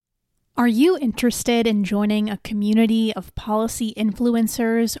Are you interested in joining a community of policy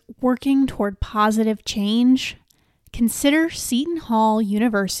influencers working toward positive change? Consider Seton Hall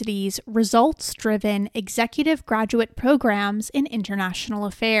University's results-driven executive graduate programs in international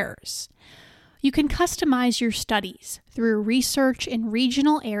affairs. You can customize your studies through research in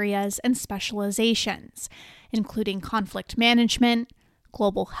regional areas and specializations, including conflict management,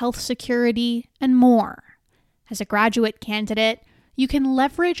 global health security, and more. As a graduate candidate, you can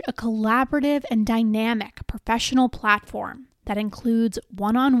leverage a collaborative and dynamic professional platform that includes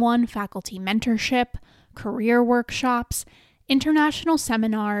one-on-one faculty mentorship, career workshops, international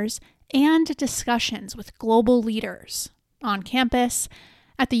seminars, and discussions with global leaders on campus,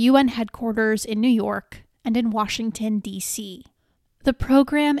 at the UN headquarters in New York, and in Washington, D.C. The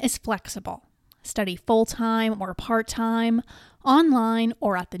program is flexible. Study full-time or part-time, online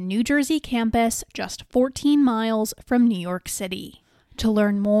or at the New Jersey campus just 14 miles from New York City. To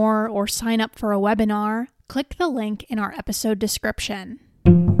learn more or sign up for a webinar, click the link in our episode description.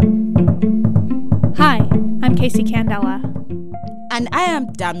 Hi, I'm Casey Candela. And I am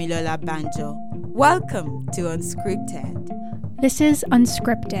Damilola Banjo. Welcome to Unscripted. This is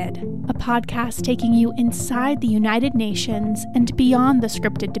Unscripted, a podcast taking you inside the United Nations and beyond the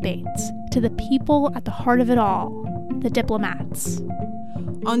scripted debates to the people at the heart of it all, the diplomats.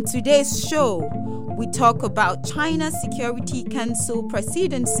 On today's show, we talk about China's Security Council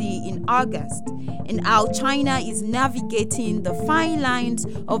presidency in August and how China is navigating the fine lines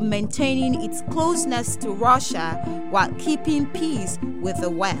of maintaining its closeness to Russia while keeping peace with the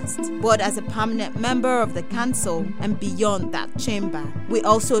West, but as a permanent member of the Council and beyond that chamber. We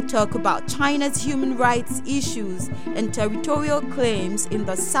also talk about China's human rights issues and territorial claims in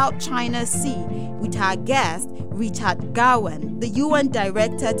the South China Sea with our guest, Richard Gowan, the UN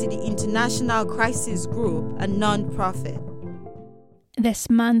Director to the International Crisis Group, a non-profit. This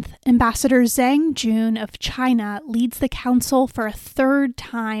month, Ambassador Zhang Jun of China leads the Council for a third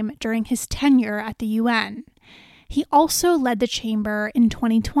time during his tenure at the UN. He also led the chamber in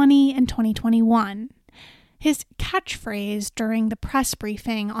 2020 and 2021. His catchphrase during the press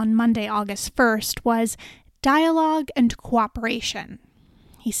briefing on Monday, August 1st was dialogue and cooperation.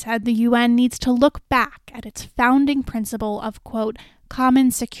 He said the UN needs to look back at its founding principle of, quote, common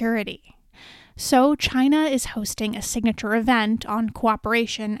security. So China is hosting a signature event on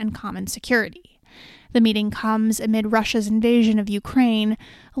cooperation and common security. The meeting comes amid Russia's invasion of Ukraine,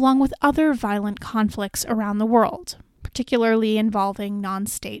 along with other violent conflicts around the world, particularly involving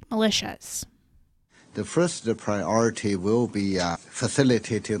non-state militias. The first priority will be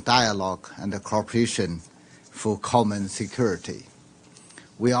facilitating dialogue and cooperation for common security.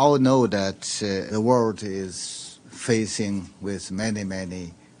 We all know that the world is facing with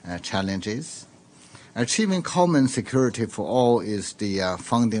many challenges. Achieving common security for all is the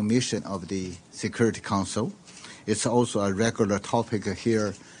founding mission of the Security Council. It's also a regular topic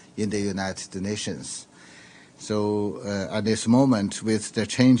here in the United Nations. So at this moment, with the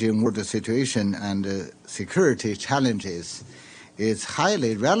changing world situation and security challenges, it's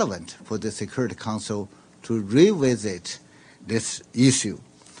highly relevant for the Security Council to revisit this issue.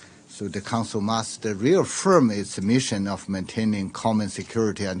 So the Council must reaffirm its mission of maintaining common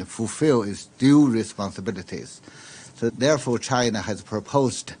security and fulfill its due responsibilities. So therefore, China has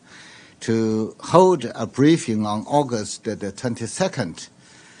proposed to hold a briefing on August the 22nd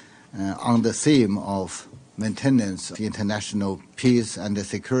on the theme of maintenance of international peace and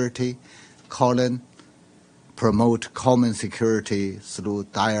security, promote common security through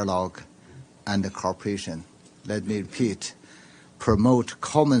dialogue and cooperation. Let me repeat. Promote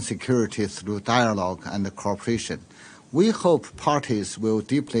common security through dialogue and cooperation. We hope parties will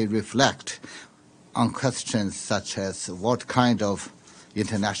deeply reflect on questions such as what kind of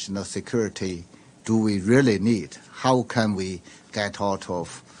international security do we really need? How can we get out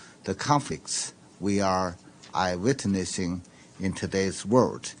of the conflicts we are witnessing in today's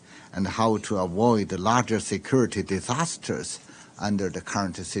world? And how to avoid larger security disasters under the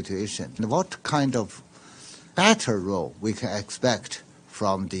current situation? And what kind of better role we can expect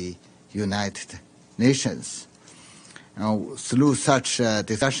from the United Nations. Now, through such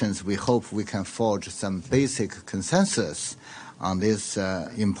discussions, we hope we can forge some basic consensus on this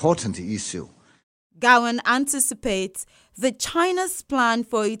important issue. Gowan anticipates that China's plan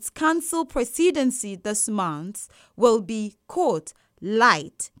for its Council presidency this month will be, quote,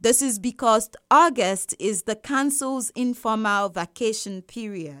 light. This is because August is the Council's informal vacation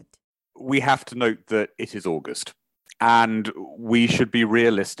period. We have to note that it is August, and we should be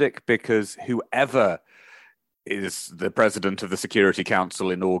realistic because whoever is the president of the Security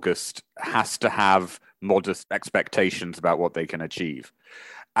Council in August has to have modest expectations about what they can achieve.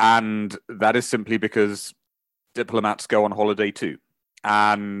 And that is simply because diplomats go on holiday too.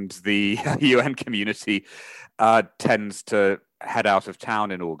 And the UN community tends to head out of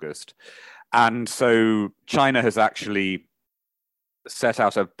town in August. And so China has actually set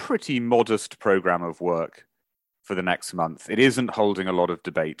out a pretty modest program of work for the next month. It isn't holding a lot of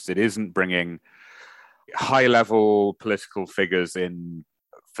debates. It isn't bringing high-level political figures in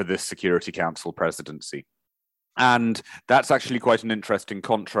for this Security Council presidency. And that's actually quite an interesting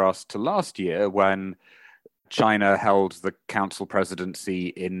contrast to last year when China held the council presidency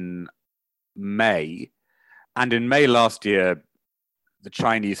in May. And in May last year, the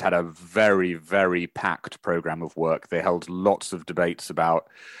Chinese had a very, very packed program of work. They held lots of debates about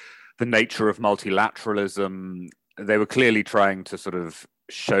the nature of multilateralism. They were clearly trying to sort of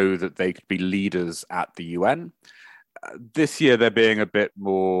show that they could be leaders at the UN. This year, they're being a bit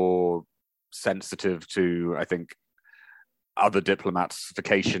more sensitive to, I think, other diplomats'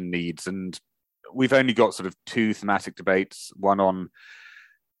 vacation needs. And we've only got sort of two thematic debates, one on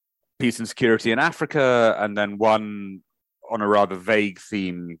peace and security in Africa, and then one on a rather vague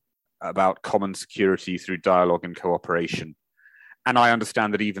theme about common security through dialogue and cooperation. And I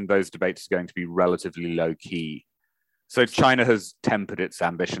understand that even those debates are going to be relatively low key. So China has tempered its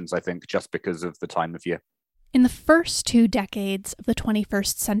ambitions, I think, just because of the time of year. In the first 2 decades of the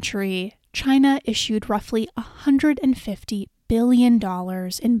 21st century, China issued roughly $150 billion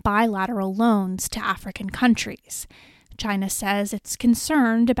in bilateral loans to African countries. China says it's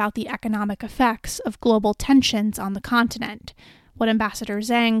concerned about the economic effects of global tensions on the continent, what Ambassador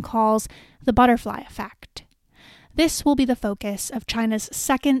Zhang calls the butterfly effect. This will be the focus of China's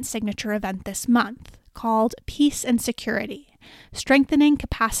second signature event this month, called Peace and Security, Strengthening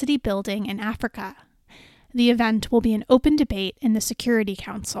Capacity Building in Africa. The event will be an open debate in the Security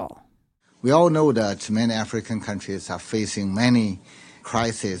Council. We all know that many African countries are facing many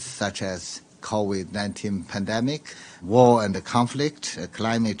crises such as COVID-19 pandemic, war and conflict,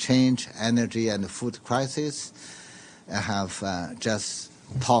 climate change, energy and food crisis. I have just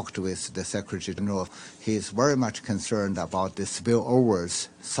talked with the Secretary General. He is very much concerned about the spillovers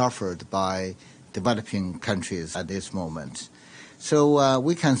suffered by developing countries at this moment. So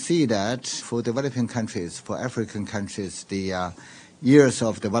we can see that for developing countries, for African countries, the years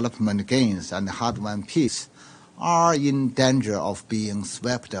of development gains and hard-won peace are in danger of being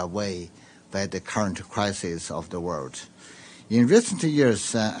swept away by the current crisis of the world. In recent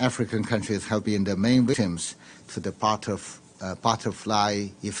years, African countries have been the main victims to the butterfly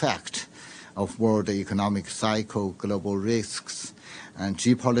effect of world economic cycle, global risks, and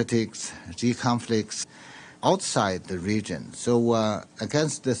geopolitics, geoconflicts outside the region. So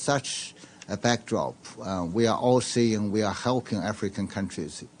against such a backdrop, we are all saying we are helping African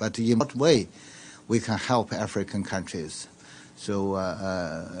countries. But in what way we can help African countries? So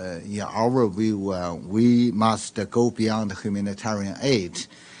in our view, we must go beyond humanitarian aid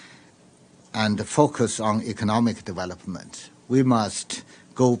and focus on economic development. We must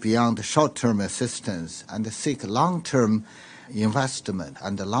go beyond short-term assistance and seek long-term investment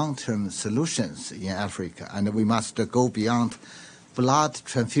and long-term solutions in Africa. And we must go beyond blood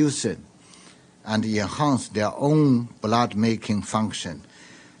transfusion and enhance their own blood-making function.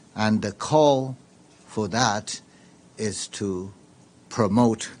 And the call for that is to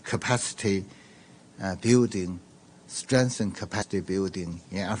promote capacity building, strengthen capacity building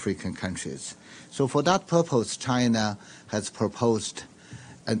in African countries. So for that purpose, China has proposed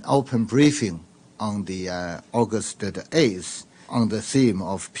an open briefing on the August the 8th on the theme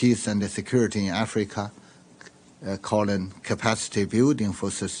of peace and security in Africa, calling capacity building for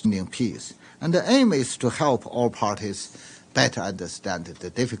sustaining peace. And the aim is to help all parties better understand the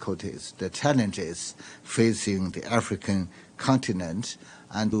difficulties, the challenges facing the African continent,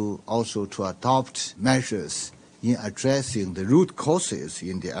 and also to adopt measures in addressing the root causes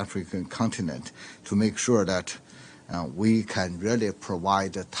in the African continent to make sure that we can really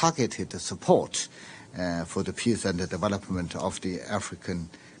provide targeted support for the peace and the development of the African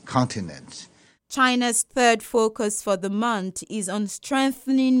continent. China's third focus for the month is on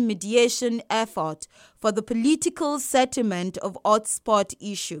strengthening mediation effort for the political settlement of hotspot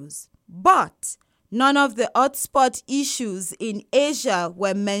issues. But none of the hotspot issues in Asia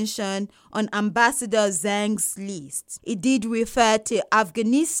were mentioned on Ambassador Zhang's list. It did refer to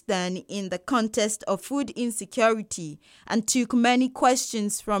Afghanistan in the context of food insecurity and took many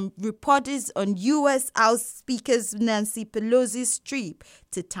questions from reporters on U.S. House Speaker Nancy Pelosi's trip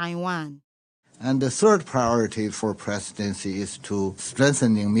to Taiwan. And the third priority for presidency is to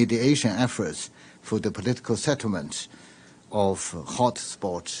strengthening mediation efforts for the political settlement of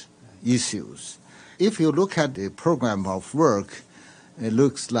hotspot issues. If you look at the program of work, it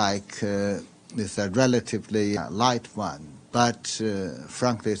looks like it's a relatively light one. But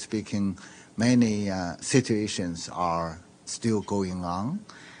frankly speaking, many situations are still going on.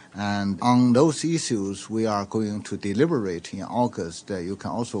 And on those issues, we are going to deliberate in August. You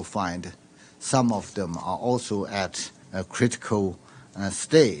can also find some of them are also at a critical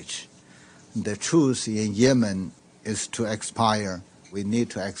stage. The truce in Yemen is to expire. We need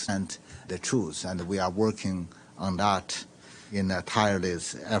to extend the truce, and we are working on that in a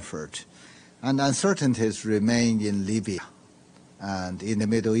tireless effort. And uncertainties remain in Libya. And in the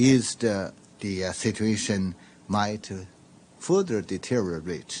Middle East, the situation might further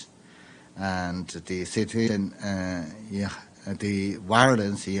deteriorate. And the situation, the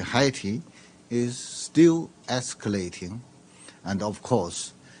violence in Haiti is still escalating. And of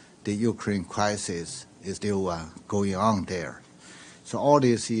course, the Ukraine crisis is still going on there. So all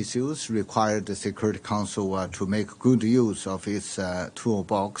these issues require the Security Council to make good use of its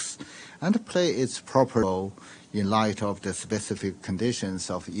toolbox and play its proper role in light of the specific conditions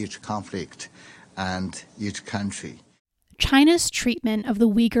of each conflict and each country. China's treatment of the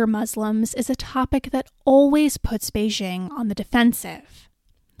Uyghur Muslims is a topic that always puts Beijing on the defensive.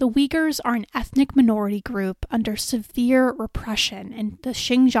 The Uyghurs are an ethnic minority group under severe repression in the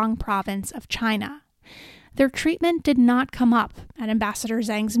Xinjiang province of China. Their treatment did not come up at Ambassador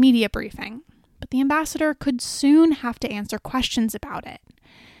Zhang's media briefing, but the ambassador could soon have to answer questions about it.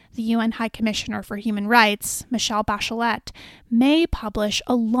 The UN High Commissioner for Human Rights, Michelle Bachelet, may publish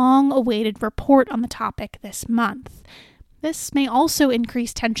a long-awaited report on the topic this month. This may also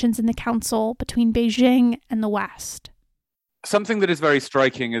increase tensions in the Council between Beijing and the West. Something that is very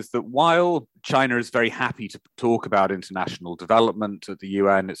striking is that while China is very happy to talk about international development at the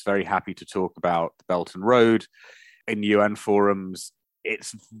UN, it's very happy to talk about the Belt and Road in UN forums,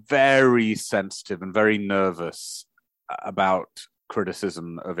 it's very sensitive and very nervous about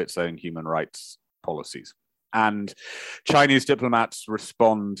criticism of its own human rights policies. And Chinese diplomats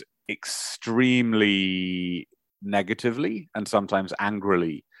respond extremely negatively and sometimes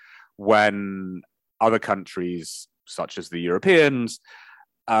angrily when other countries, such as the Europeans,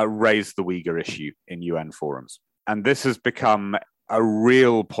 raise the Uyghur issue in UN forums. And this has become a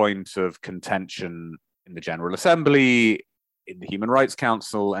real point of contention in the General Assembly, in the Human Rights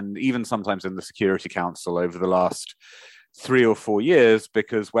Council, and even sometimes in the Security Council over the last 3 or 4 years,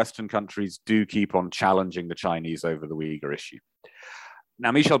 because Western countries do keep on challenging the Chinese over the Uyghur issue.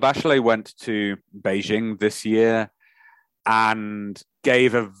 Now, Michelle Bachelet went to Beijing this year and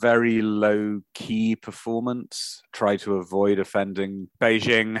gave a very low-key performance, tried to avoid offending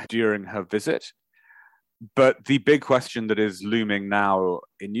Beijing during her visit. But the big question that is looming now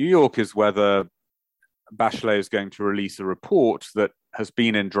in New York is whether Bachelet is going to release a report that has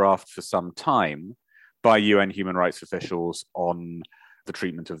been in draft for some time by UN human rights officials on the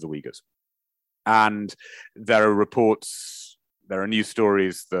treatment of the Uyghurs. And there are reports, there are news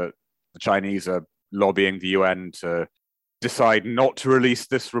stories that the Chinese are lobbying the UN to decide not to release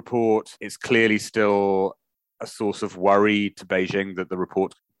this report. It's clearly still a source of worry to Beijing that the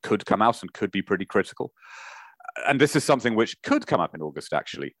report could come out and could be pretty critical. And this is something which could come up in August,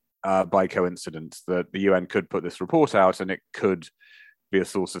 actually, by coincidence, that the UN could put this report out and it could be a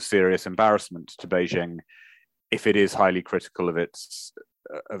source of serious embarrassment to Beijing if it is highly critical of its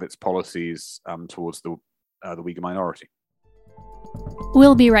policies towards the Uyghur minority.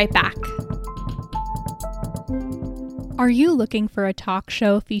 We'll be right back. Are you looking for a talk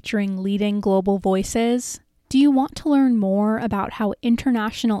show featuring leading global voices? Do you want to learn more about how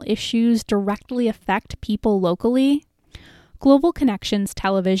international issues directly affect people locally? Global Connections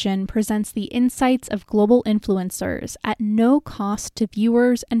Television presents the insights of global influencers at no cost to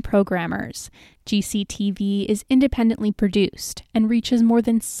viewers and programmers. GCTV is independently produced and reaches more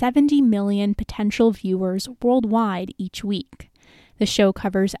than 70 million potential viewers worldwide each week. The show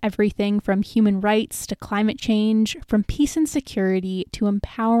covers everything from human rights to climate change, from peace and security to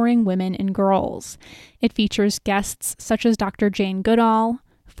empowering women and girls. It features guests such as Dr. Jane Goodall,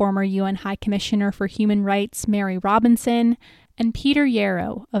 former UN High Commissioner for Human Rights Mary Robinson, and Peter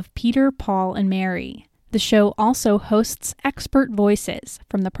Yarrow of Peter, Paul, and Mary. The show also hosts expert voices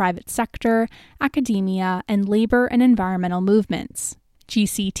from the private sector, academia, and labor and environmental movements.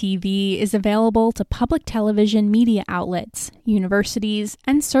 GCTV is available to public television media outlets, universities,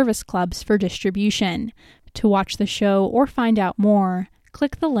 and service clubs for distribution. To watch the show or find out more,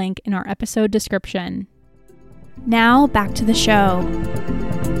 click the link in our episode description. Now, back to the show.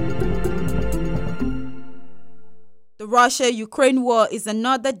 The The Russia-Ukraine war is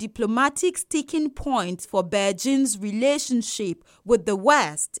another diplomatic sticking point for Beijing's relationship with the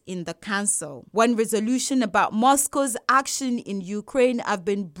West in the Council. When resolutions about Moscow's action in Ukraine have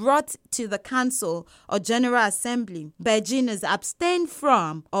been brought to the Council or General Assembly, Beijing has abstained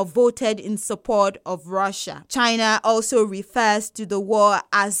from or voted in support of Russia. China also refers to the war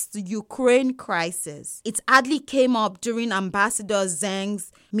as the Ukraine crisis. It hardly came up during Ambassador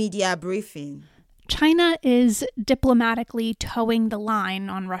Zhang's media briefing. China is diplomatically towing the line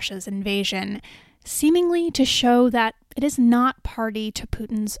on Russia's invasion, seemingly to show that it is not party to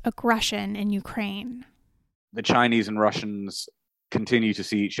Putin's aggression in Ukraine. The Chinese and Russians continue to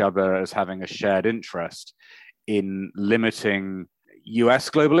see each other as having a shared interest in limiting US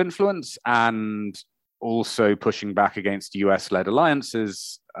global influence and also pushing back against US-led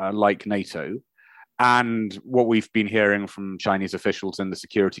alliances like NATO. And what we've been hearing from Chinese officials in the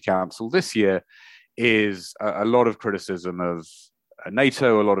Security Council this year is a lot of criticism of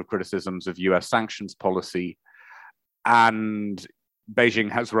NATO, a lot of criticisms of US sanctions policy. And Beijing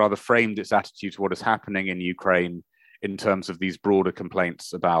has rather framed its attitude to what is happening in Ukraine in terms of these broader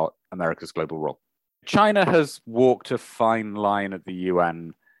complaints about America's global role. China has walked a fine line at the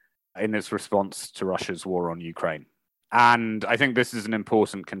UN in its response to Russia's war on Ukraine. And I think this is an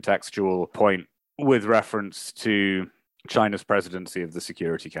important contextual point with reference to China's presidency of the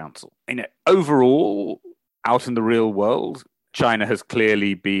Security Council. Overall, out in the real world, China has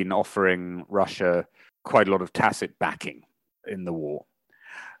clearly been offering Russia quite a lot of tacit backing in the war.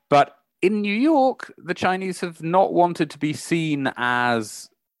 But in New York, the Chinese have not wanted to be seen as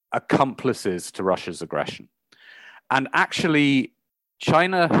accomplices to Russia's aggression. And actually,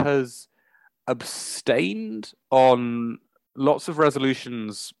 China has abstained on lots of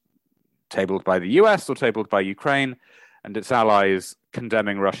resolutions tabled by the US or tabled by Ukraine and its allies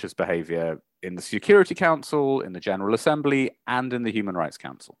condemning Russia's behavior in the Security Council, in the General Assembly, and in the Human Rights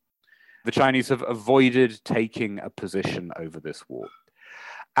Council. The Chinese have avoided taking a position over this war.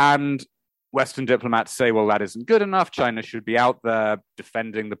 And Western diplomats say, well, that isn't good enough. China should be out there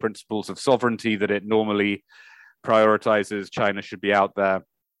defending the principles of sovereignty that it normally prioritizes. China should be out there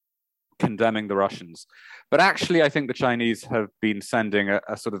condemning the Russians. But actually, I think the Chinese have been sending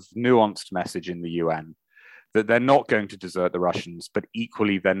a sort of nuanced message in the UN that they're not going to desert the Russians, but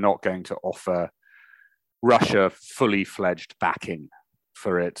equally they're not going to offer Russia fully fledged backing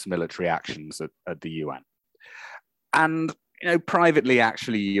for its military actions at the UN. And privately,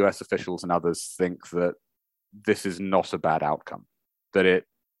 actually, US officials and others think that this is not a bad outcome, that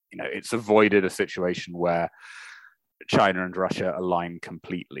it's avoided a situation where China and Russia align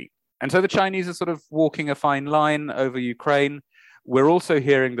completely. And so the Chinese are sort of walking a fine line over Ukraine. We're also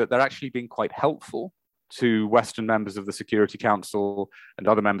hearing that they're actually being quite helpful to Western members of the Security Council and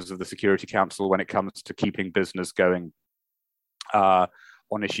other members of the Security Council when it comes to keeping business going on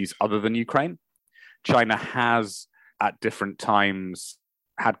issues other than Ukraine. China has, at different times,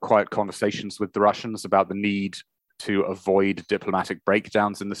 had quiet conversations with the Russians about the need to avoid diplomatic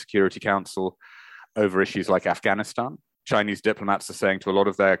breakdowns in the Security Council over issues like Afghanistan. Chinese diplomats are saying to a lot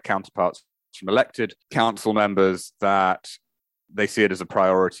of their counterparts from elected council members that they see it as a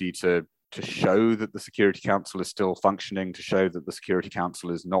priority to show that the Security Council is still functioning, to show that the Security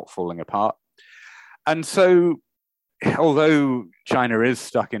Council is not falling apart. And so, although China is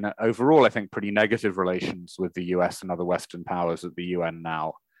stuck in overall, I think, pretty negative relations with the US and other Western powers at the UN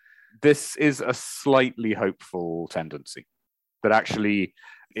now, this is a slightly hopeful tendency. That actually,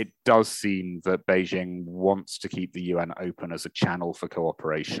 it does seem that Beijing wants to keep the UN open as a channel for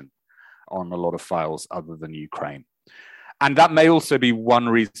cooperation on a lot of files other than Ukraine. And that may also be one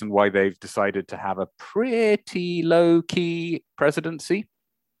reason why they've decided to have a pretty low-key presidency,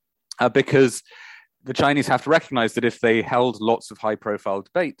 because the Chinese have to recognize that if they held lots of high-profile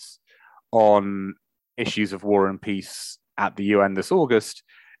debates on issues of war and peace at the UN this August,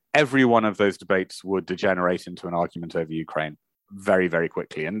 every one of those debates would degenerate into an argument over Ukraine very, very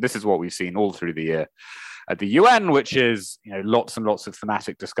quickly. And this is what we've seen all through the year at the UN, which is lots and lots of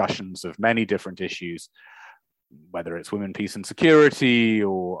thematic discussions of many different issues, whether it's women, peace and security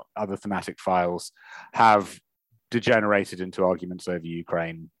or other thematic files, have degenerated into arguments over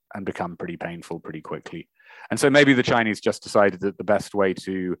Ukraine and become pretty painful pretty quickly. And so maybe the Chinese just decided that the best way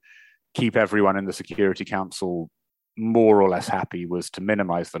to keep everyone in the Security Council more or less happy was to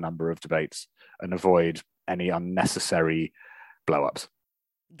minimize the number of debates and avoid any unnecessary blow-ups.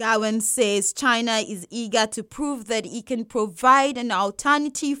 Gowan says China is eager to prove that it can provide an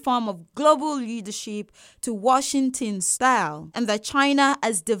alternative form of global leadership to Washington's style, and that China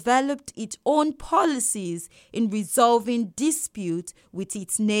has developed its own policies in resolving disputes with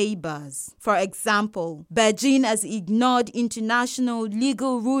its neighbors. For example, Beijing has ignored international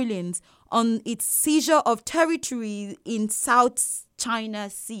legal rulings on its seizure of territory in South China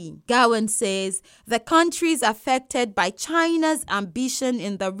Sea. Gowan says the countries affected by China's ambition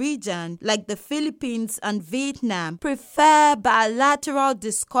in the region, like the Philippines and Vietnam, prefer bilateral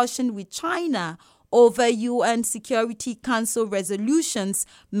discussion with China over UN Security Council resolutions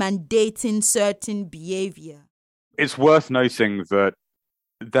mandating certain behavior. It's worth noting that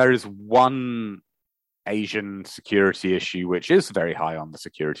there is one Asian security issue which is very high on the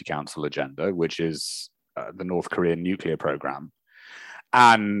Security Council agenda, which is the North Korean nuclear program.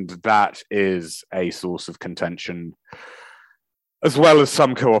 And that is a source of contention, as well as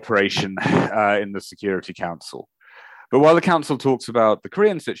some cooperation in the Security Council. But while the Council talks about the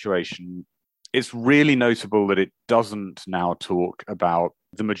Korean situation, it's really notable that it doesn't now talk about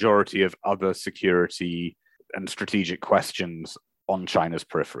the majority of other security and strategic questions on China's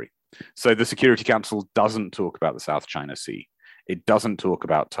periphery. So the Security Council doesn't talk about the South China Sea. It doesn't talk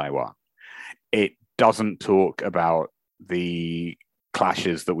about Taiwan. It doesn't talk about the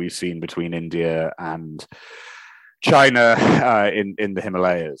clashes that we've seen between India and China in the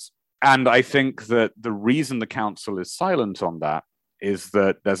Himalayas. And I think that the reason the Council is silent on that is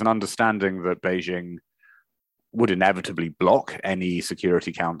that there's an understanding that Beijing would inevitably block any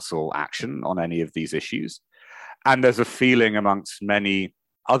Security Council action on any of these issues. And there's a feeling amongst many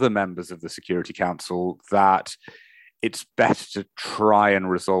other members of the Security Council that it's better to try and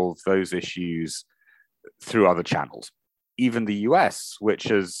resolve those issues through other channels. Even the US, which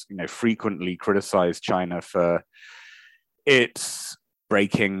has frequently criticized China for its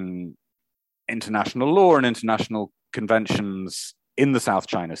breaking international law and international conventions in the South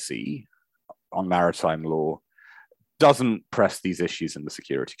China Sea on maritime law, doesn't press these issues in the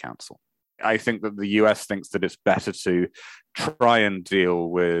Security Council. I think that the US thinks that it's better to try and deal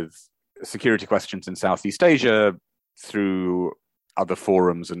with security questions in Southeast Asia through other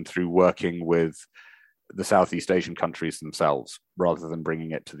forums and through working with the Southeast Asian countries themselves, rather than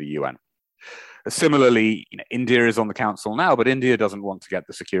bringing it to the UN. Similarly, India is on the Council now, but India doesn't want to get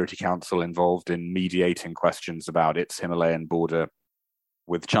the Security Council involved in mediating questions about its Himalayan border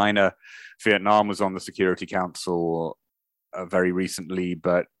with China. Vietnam was on the Security Council very recently,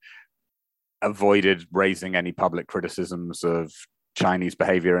 but avoided raising any public criticisms of Chinese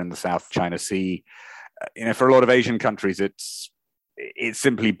behavior in the South China Sea. For a lot of Asian countries, it's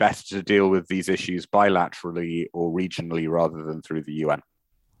simply better to deal with these issues bilaterally or regionally rather than through the UN.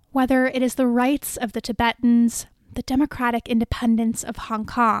 Whether it is the rights of the Tibetans, the democratic independence of Hong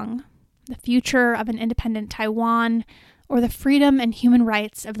Kong, the future of an independent Taiwan, or the freedom and human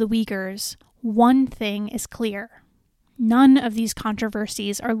rights of the Uyghurs, one thing is clear. None of these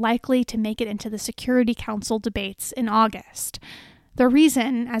controversies are likely to make it into the Security Council debates in August. The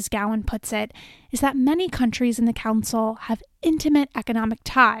reason, as Gowan puts it, is that many countries in the Council have intimate economic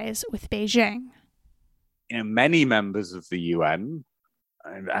ties with Beijing. Many members of the UN,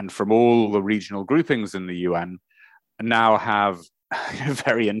 and from all the regional groupings in the UN, now have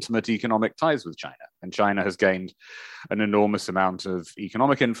very intimate economic ties with China. And China has gained an enormous amount of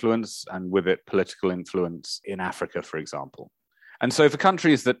economic influence, and with it, political influence in Africa, for example. And so for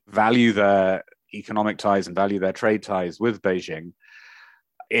countries that value their economic ties and value their trade ties with Beijing,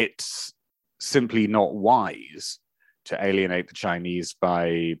 it's simply not wise to alienate the Chinese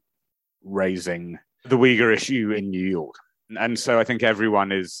by raising the Uyghur issue in New York. And so I think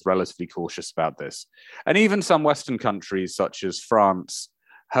everyone is relatively cautious about this. And even some Western countries, such as France,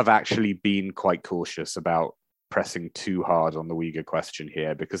 have actually been quite cautious about pressing too hard on the Uyghur question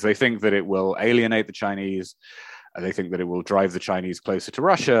here, because they think that it will alienate the Chinese, they think that it will drive the Chinese closer to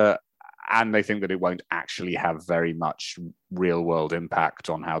Russia, and they think that it won't actually have very much real-world impact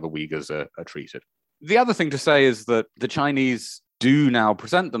on how the Uyghurs are treated. The other thing to say is that the Chinese do now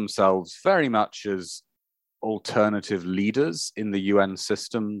present themselves very much as alternative leaders in the UN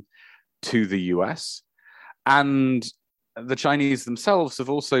system to the US. And the Chinese themselves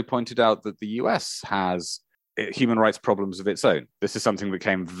have also pointed out that the US has human rights problems of its own. This is something that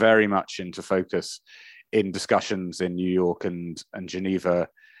came very much into focus in discussions in New York and Geneva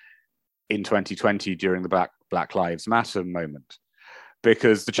in 2020 during the Black Lives Matter moment.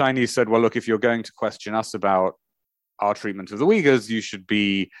 Because the Chinese said, well, look, if you're going to question us about our treatment of the Uyghurs, you should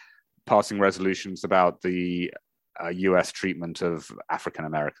be passing resolutions about the US treatment of African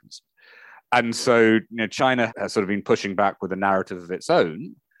Americans. And so China has sort of been pushing back with a narrative of its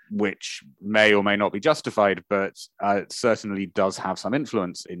own, which may or may not be justified, but it certainly does have some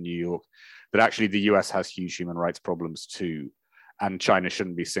influence in New York, that actually the US has huge human rights problems too, and China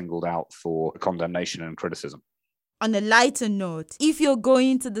shouldn't be singled out for condemnation and criticism. On a lighter note, if you're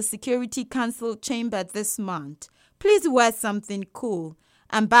going to the Security Council chamber this month, please wear something cool.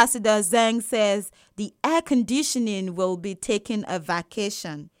 Ambassador Zhang says the air conditioning will be taking a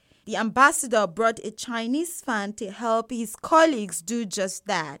vacation. The ambassador brought a Chinese fan to help his colleagues do just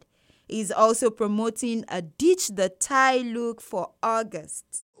that. He's also promoting a ditch the tie look for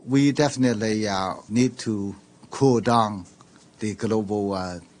August. We definitely need to cool down the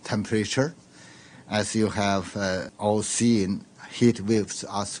global temperature. As you have all seen, heat waves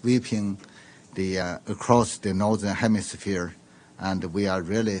are sweeping across the northern hemisphere, and we are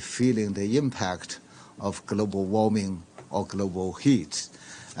really feeling the impact of global warming or global heat.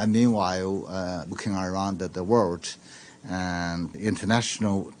 And meanwhile, looking around the world, and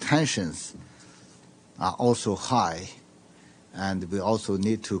international tensions are also high, and we also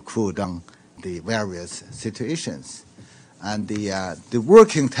need to cool down the various situations. And the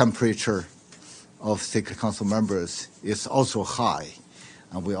working temperature of Security Council members is also high,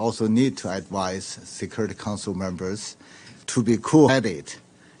 and we also need to advise Security Council members to be cool-headed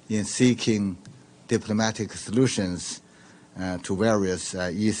in seeking diplomatic solutions to various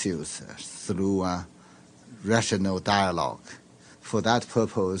issues through rational dialogue. For that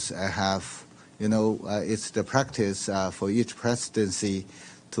purpose, I have, it's the practice for each presidency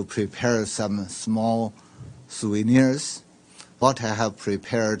to prepare some small souvenirs. What I have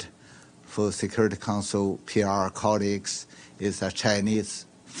prepared for Security Council PR colleagues is a Chinese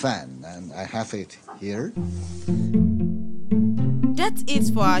fan, and I have it here. That's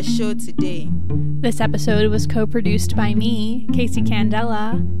it for our show today. This episode was co-produced by me, Casey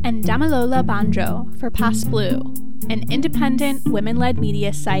Candela, and Damilola Banjo for Pass Blue, an independent women-led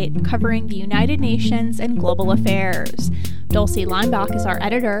media site covering the United Nations and global affairs. Dulcie Leinbach is our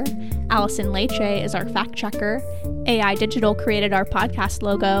editor, Allison Leche is our fact-checker, AI Digital created our podcast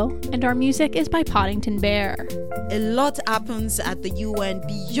logo, and our music is by Poddington Bear. A lot happens at the UN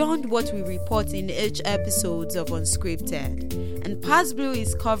beyond what we report in each episode of Unscripted. And Pass Blue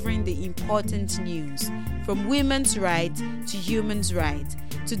is covering the important news, from women's rights to human rights,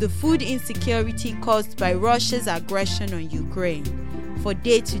 to the food insecurity caused by Russia's aggression on Ukraine. For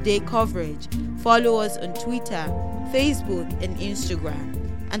day-to-day coverage, follow us on Twitter, Facebook, and Instagram.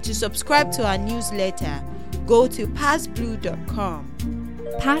 And to subscribe to our newsletter, go to passblue.com.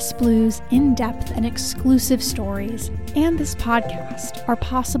 Pass Blue's in-depth and exclusive stories and this podcast are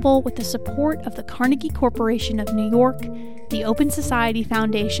possible with the support of the Carnegie Corporation of New York, the Open Society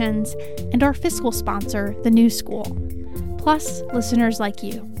Foundations, and our fiscal sponsor, the New School, plus listeners like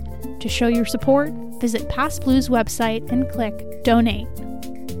you. To show your support, visit Pass Blue's website and click Donate.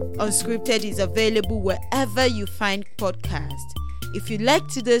 Unscripted is available wherever you find podcasts. If you like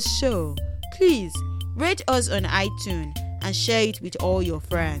today's show, please rate us on iTunes and share it with all your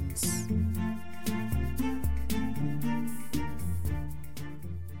friends.